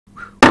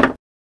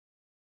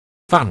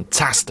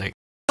Fantastic.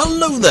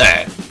 Hello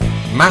there,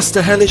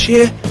 Master Hellish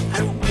here,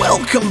 and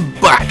welcome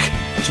back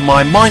to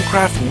my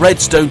Minecraft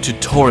Redstone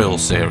tutorial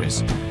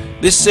series.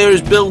 This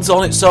series builds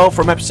on itself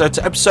from episode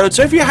to episode,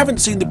 so if you haven't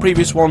seen the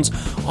previous ones,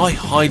 I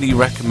highly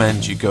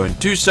recommend you go and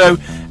do so,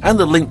 and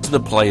the link to the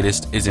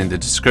playlist is in the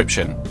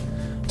description.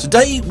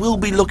 Today we'll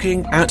be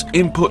looking at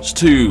inputs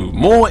 2,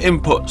 more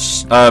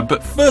inputs,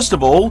 but first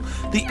of all,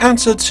 the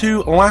answer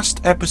to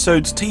last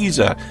episode's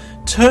teaser.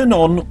 Turn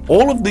on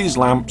all of these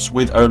lamps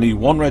with only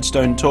one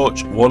redstone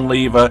torch, one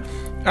lever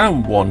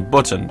and one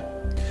button.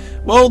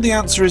 Well, the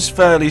answer is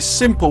fairly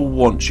simple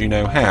once you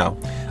know how.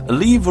 A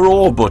lever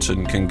or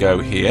button can go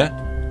here,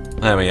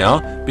 there we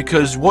are,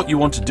 because what you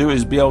want to do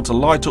is be able to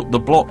light up the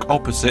block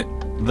opposite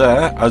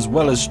there, as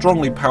well as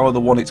strongly power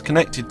the one it's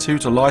connected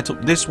to light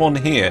up this one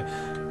here.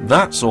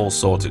 That's all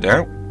sorted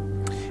out.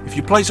 If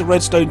you place a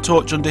redstone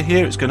torch under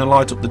here, it's going to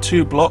light up the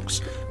two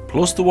blocks,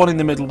 plus the one in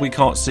the middle we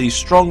can't see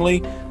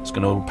strongly. It's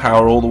going to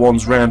power all the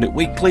ones round it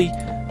weakly.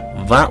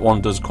 That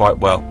one does quite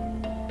well.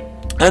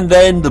 And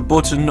then the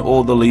button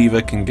or the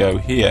lever can go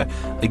here.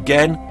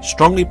 Again,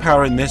 strongly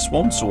powering this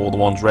one, so all the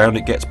ones round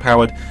it gets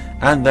powered.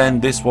 And then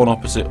this one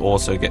opposite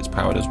also gets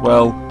powered as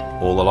well.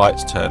 All the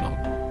lights turn on.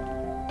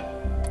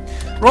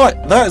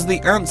 Right, that is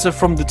the answer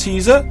from the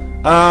teaser.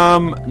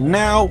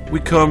 Now we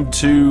come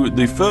to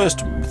the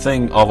first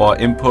thing of our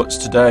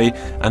inputs today,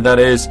 and that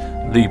is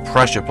the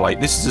pressure plate.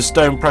 This is a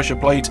stone pressure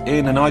plate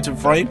in an item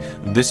frame.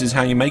 This is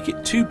how you make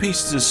it, 2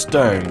 pieces of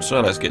stone.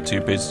 So let's get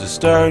 2 pieces of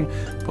stone,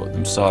 put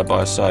them side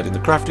by side in the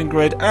crafting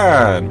grid,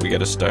 and we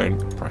get a stone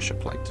pressure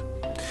plate.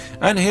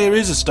 And here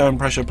is a stone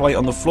pressure plate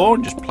on the floor,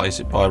 and just place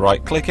it by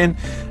right clicking,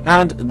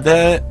 and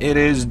there it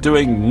is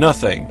doing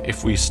nothing.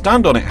 If we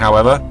stand on it,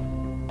 however,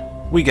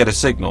 we get a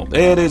signal.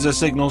 It is a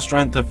signal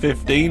strength of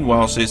 15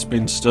 whilst it's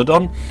been stood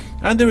on,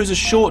 and there is a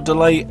short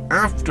delay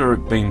after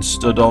it's been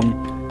stood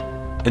on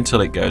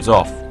until it goes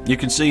off. You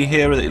can see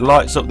here that it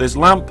lights up this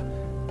lamp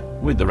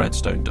with the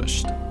redstone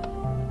dust.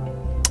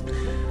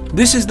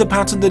 This is the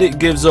pattern that it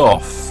gives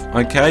off.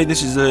 Okay,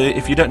 this is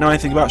if you don't know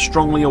anything about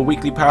strongly or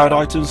weakly powered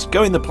items,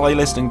 go in the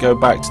playlist and go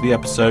back to the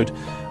episode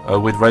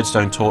with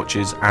redstone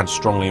torches and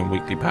strongly and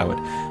weakly powered.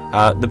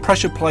 The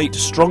pressure plate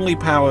strongly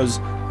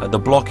powers the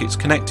block it's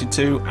connected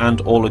to and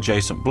all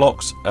adjacent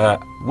blocks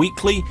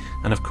weakly,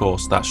 and of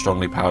course that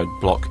strongly powered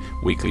block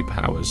weakly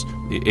powers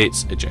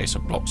its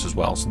adjacent blocks as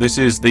well. So this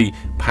is the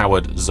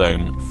powered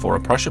zone for a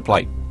pressure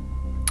plate.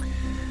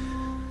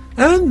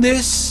 And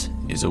this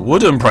is a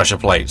wooden pressure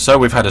plate. So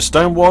we've had a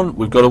stone one,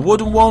 we've got a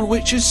wooden one,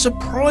 which is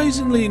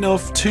surprisingly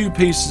enough 2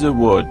 pieces of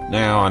wood.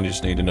 Now I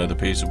just need another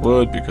piece of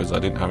wood because I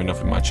didn't have enough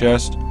in my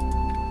chest.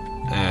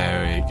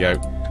 There we go.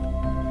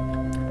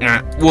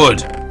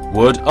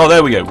 Wood. Oh,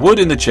 there we go. Wood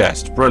in the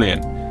chest.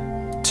 Brilliant.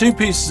 2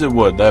 pieces of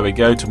wood. There we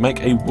go, to make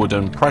a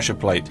wooden pressure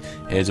plate.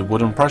 Here's a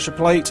wooden pressure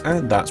plate,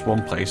 and that's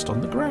one placed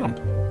on the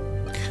ground.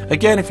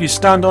 Again, if you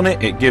stand on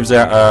it, it gives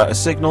out a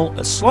signal,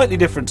 a slightly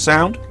different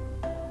sound.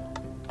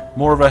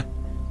 More of a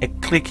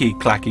clicky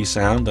clacky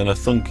sound than a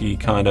thunky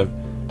kind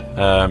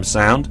of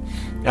sound.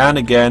 And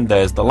again,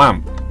 there's the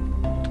lamp.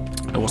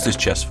 And what's this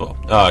chest for?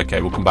 Oh,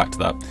 okay, we'll come back to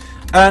that.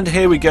 And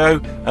here we go.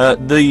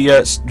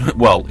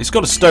 Well, it's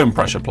got a stone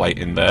pressure plate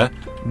in there,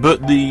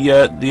 but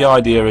the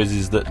idea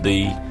is that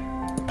the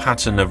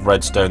pattern of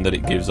redstone that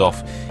it gives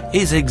off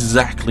is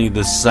exactly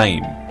the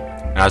same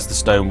as the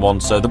stone one.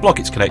 So the block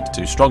it's connected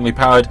to is strongly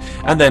powered,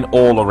 and then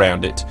all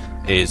around it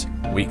is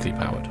weakly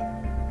powered.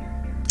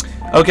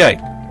 Okay,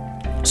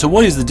 so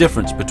what is the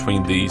difference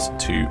between these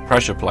 2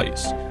 pressure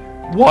plates?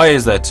 Why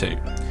is there 2?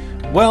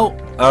 Well,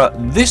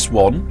 this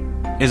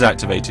one is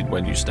activated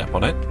when you step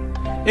on it.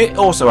 It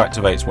also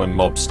activates when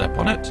mobs step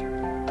on it,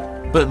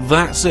 but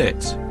that's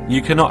it.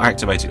 You cannot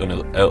activate it in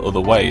other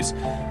ways.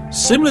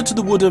 Similar to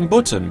the wooden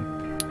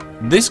button,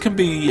 this can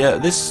be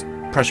this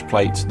pressure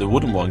plate, the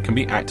wooden one, can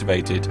be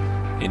activated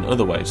in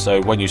other ways. So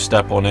when you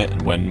step on it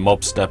and when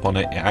mobs step on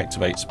it, it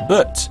activates.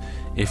 But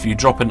if you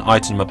drop an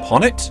item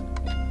upon it,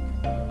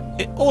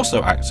 it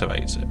also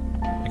activates it.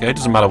 Okay, it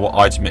doesn't matter what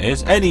item it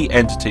is. Any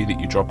entity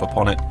that you drop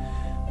upon it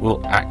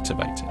will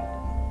activate it.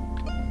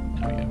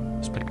 There we go.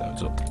 Let's pick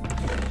those up.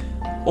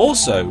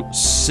 Also,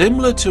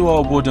 similar to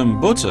our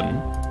wooden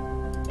button,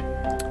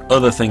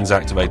 other things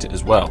activate it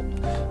as well.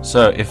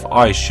 So if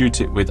I shoot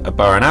it with a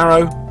bow and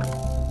arrow,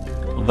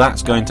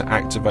 that's going to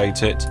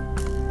activate it,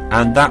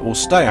 and that will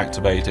stay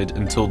activated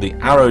until the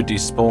arrow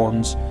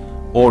despawns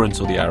or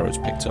until the arrow is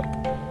picked up.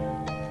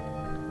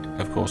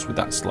 Of course, with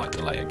that slight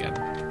delay again.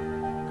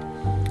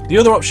 The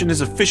other option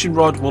is a fishing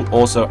rod will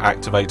also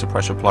activate a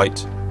pressure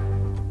plate.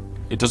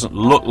 It doesn't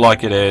look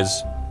like it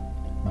is,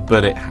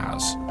 but it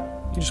has.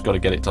 You just got to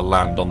get it to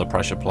land on the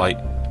pressure plate,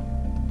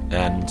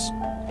 and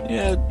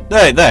yeah,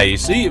 there. You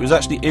see, it was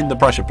actually in the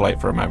pressure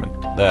plate for a moment.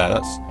 There,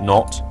 that's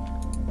not.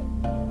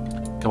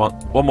 Come on,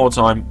 one more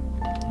time.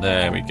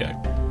 There we go.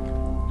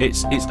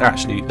 It's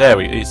actually there.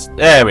 We are. It's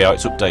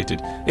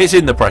updated. It's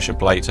in the pressure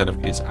plate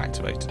and it's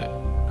activated it.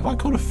 Have I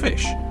caught a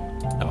fish?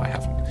 No, I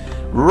haven't.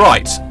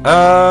 Right,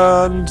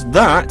 and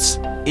that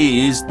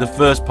is the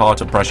first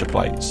part of pressure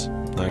plates.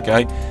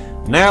 Okay,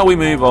 Now we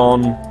move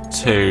on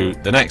to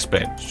the next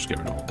bit. Just get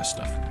rid of all this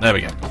stuff. There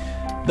we go.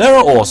 There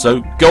are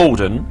also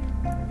golden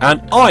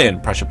and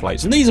iron pressure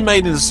plates, and these are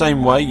made in the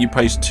same way. You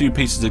place 2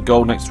 pieces of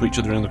gold next to each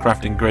other in the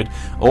crafting grid,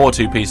 or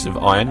 2 pieces of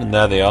iron, and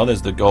there they are.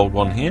 There's the gold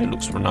one here, it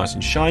looks real nice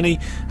and shiny,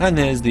 and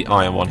there's the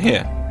iron one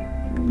here.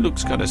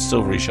 Looks kind of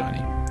silvery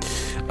shiny.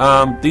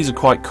 These are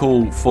quite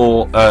cool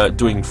for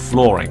doing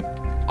flooring,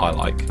 I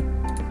like.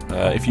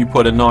 If you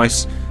put a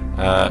nice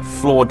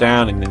floor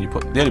down and then you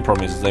put... The only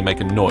problem is they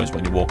make a noise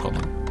when you walk on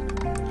them,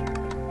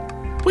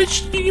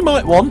 which you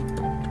might want.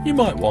 You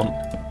might want.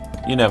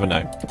 You never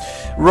know.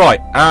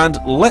 Right, and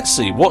let's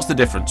see, what's the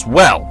difference?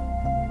 Well,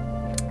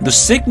 the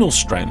signal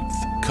strength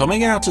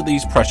coming out of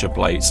these pressure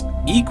plates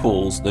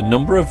equals the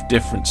number of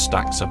different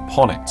stacks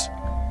upon it.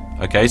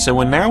 Okay, so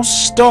we're now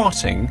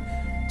starting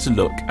to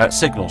look at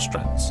signal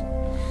strengths.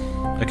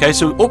 Okay,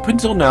 so up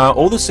until now,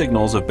 all the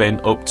signals have been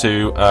up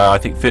to, I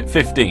think,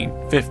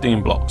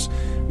 15 blocks.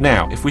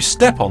 Now, if we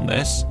step on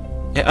this,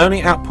 it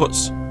only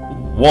outputs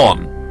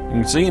 1. You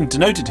can see, and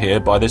denoted here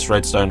by this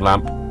redstone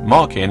lamp,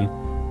 marking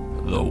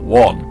the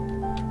 1.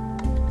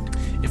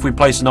 If we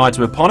place an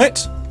item upon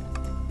it,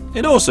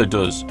 it also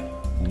does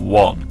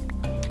 1.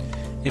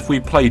 If we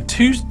place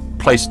 2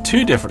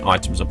 different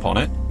items upon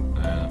it,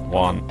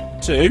 1,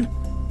 2,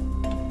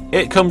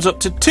 it comes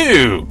up to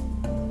 2.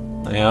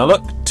 Now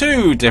look,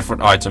 2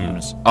 different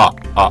items.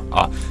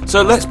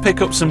 So let's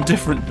pick up some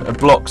different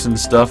blocks and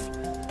stuff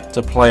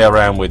to play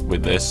around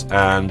with this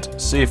and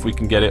see if we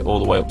can get it all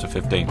the way up to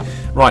 15.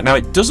 Right, now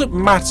it doesn't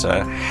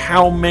matter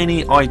how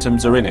many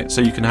items are in it.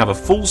 So you can have a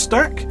full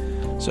stack.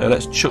 So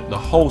let's chuck the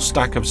whole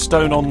stack of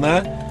stone on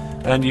there,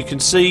 and you can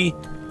see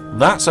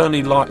that's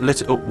only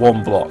lit it up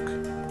 1 block.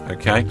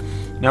 Okay,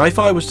 now if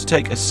I was to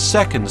take a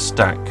second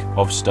stack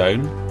of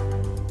stone,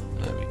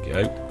 there we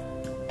go,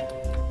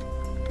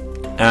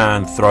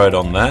 and throw it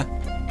on there,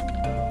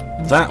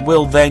 that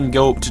will then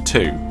go up to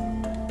 2.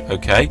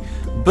 Okay,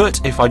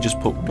 but if I just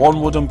put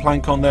 1 wooden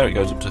plank on there, it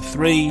goes up to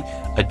 3.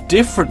 A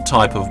different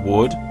type of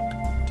wood.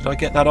 Did I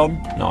get that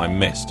on? No, I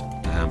missed.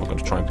 We're going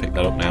to try and pick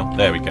that up now.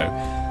 There we go.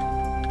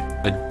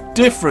 A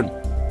different...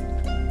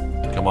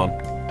 Come on.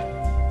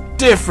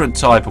 Different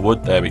type of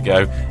wood. There we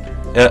go.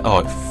 Oh,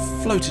 it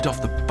floated off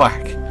the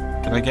back.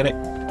 Can I get it?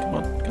 Come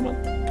on, come on,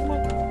 come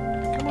on,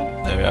 come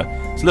on. There we are.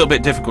 It's a little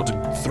bit difficult to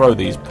throw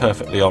these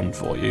perfectly on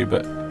for you,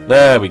 but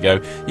there we go.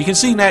 You can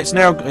see now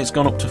it's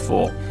gone up to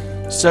 4.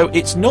 So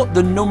it's not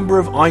the number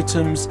of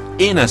items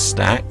in a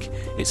stack,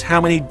 it's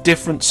how many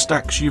different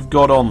stacks you've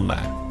got on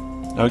there.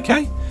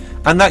 Okay?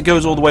 And that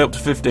goes all the way up to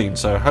 15.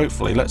 So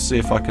hopefully, let's see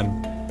if I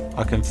can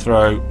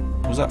throw,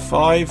 was that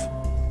 5,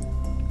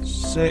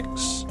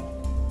 6,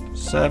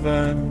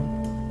 7,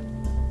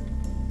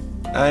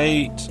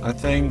 8, I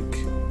think,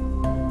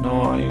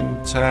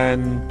 9,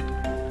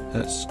 10.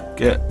 Let's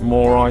get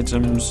more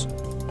items.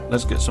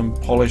 Let's get some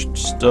polished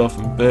stuff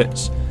and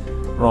bits.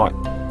 Right,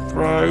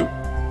 throw.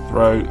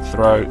 Right,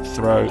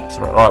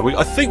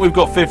 I think we've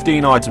got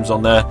 15 items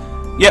on there.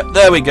 Yep,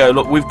 there we go.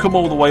 Look, we've come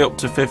all the way up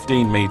to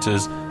 15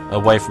 meters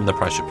away from the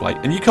pressure plate.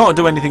 And you can't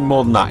do anything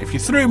more than that. If you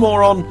threw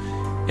more on,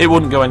 it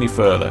wouldn't go any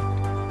further.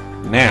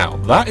 Now,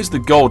 that is the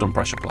golden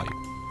pressure plate.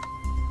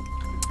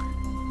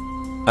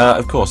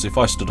 Of course, if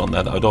I stood on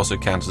there, that would also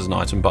count as an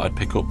item, but I'd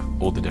pick up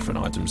all the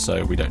different items,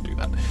 so we don't do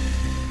that.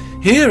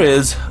 Here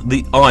is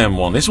the iron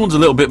one. This one's a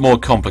little bit more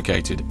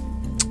complicated.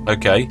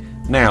 Okay.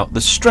 Now, the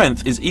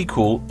strength is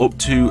equal up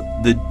to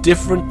the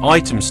different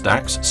item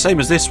stacks, same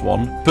as this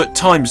one, but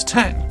times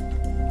 10.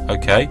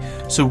 Okay,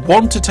 so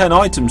 1 to 10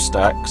 item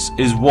stacks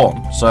is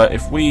 1. So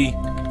if we...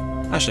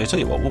 Actually, I tell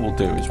you what we'll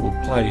do is we'll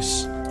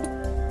place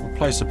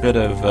a bit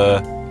of...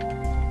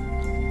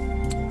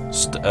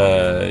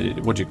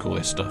 what do you call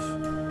this stuff?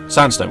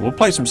 Sandstone. We'll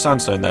place some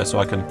sandstone there so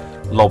I can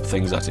lob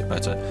things at it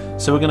better.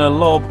 So we're going to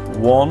lob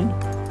 1,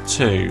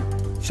 2,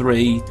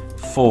 3,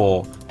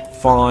 4,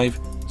 5,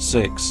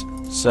 6,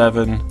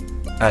 7,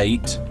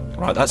 8.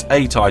 Right, that's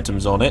 8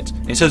 items on it.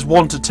 It says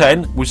 1 to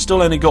 10. We've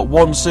still only got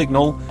 1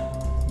 signal.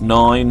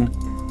 9,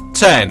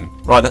 10.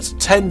 Right, that's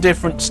 10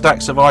 different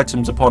stacks of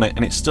items upon it,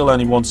 and it's still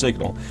only 1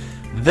 signal.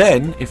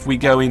 Then, if we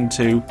go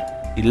into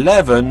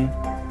 11,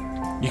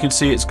 you can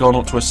see it's gone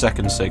up to a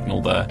second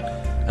signal there.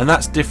 And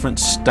that's different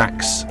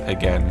stacks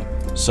again.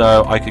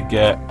 So I could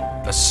get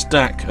a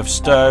stack of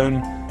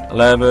stone,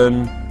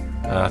 11,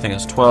 I think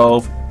that's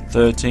 12,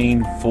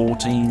 13,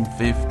 14,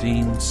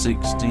 15,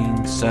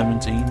 16,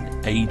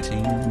 17,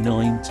 18,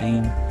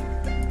 19,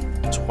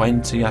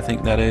 20, I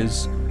think that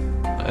is,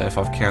 if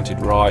I've counted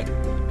right.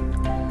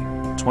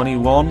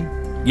 21?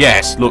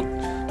 Yes, look.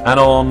 And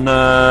on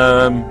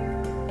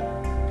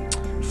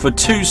for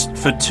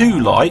two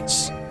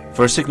lights,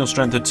 for a signal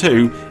strength of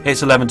 2,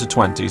 it's 11 to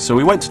 20. So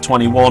we went to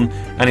 21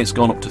 and it's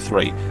gone up to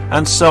 3.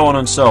 And so on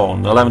and so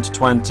on. 11 to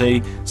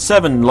 20,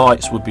 7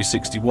 lights would be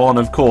 61.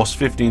 Of course,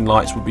 15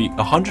 lights would be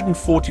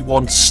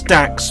 141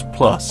 stacks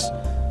plus.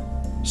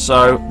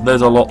 So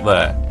there's a lot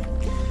there.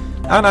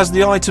 And as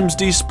the items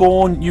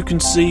despawn, you can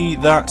see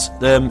that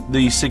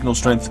the signal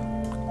strength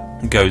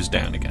goes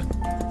down again.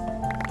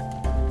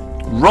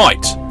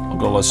 Right, I've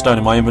single stone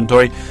in my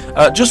inventory.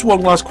 Just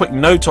one last quick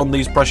note on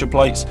these pressure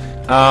plates.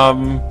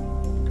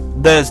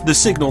 There's the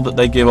signal that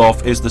they give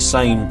off is the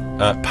same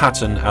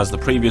pattern as the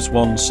previous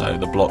one, so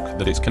the block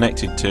that it's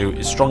connected to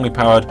is strongly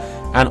powered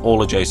and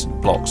all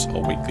adjacent blocks are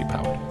weakly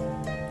powered.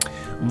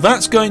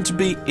 That's going to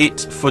be it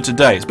for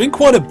today. It's been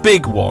quite a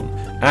big one,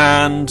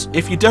 and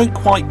if you don't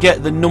quite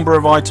get the number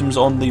of items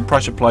on the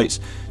pressure plates,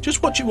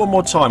 just watch it one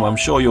more time, I'm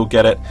sure you'll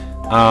get it.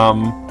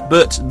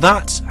 But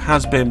that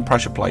has been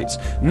pressure plates.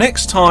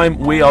 Next time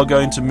we are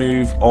going to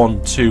move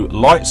on to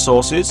light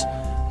sources,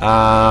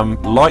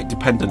 light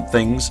dependent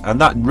things, and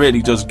that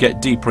really does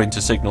get deeper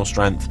into signal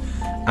strength.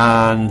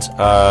 And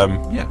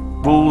yeah,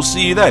 we'll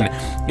see you then.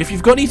 If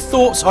you've got any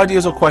thoughts,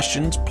 ideas or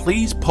questions,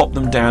 please pop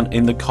them down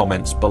in the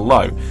comments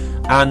below.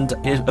 And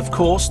of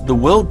course the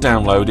world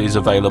download is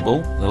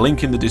available, the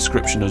link in the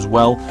description as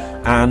well,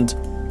 and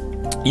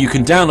you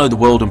can download the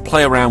world and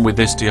play around with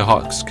this to your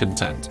heart's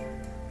content.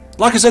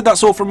 Like I said,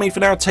 that's all from me for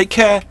now. Take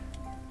care.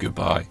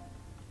 Goodbye.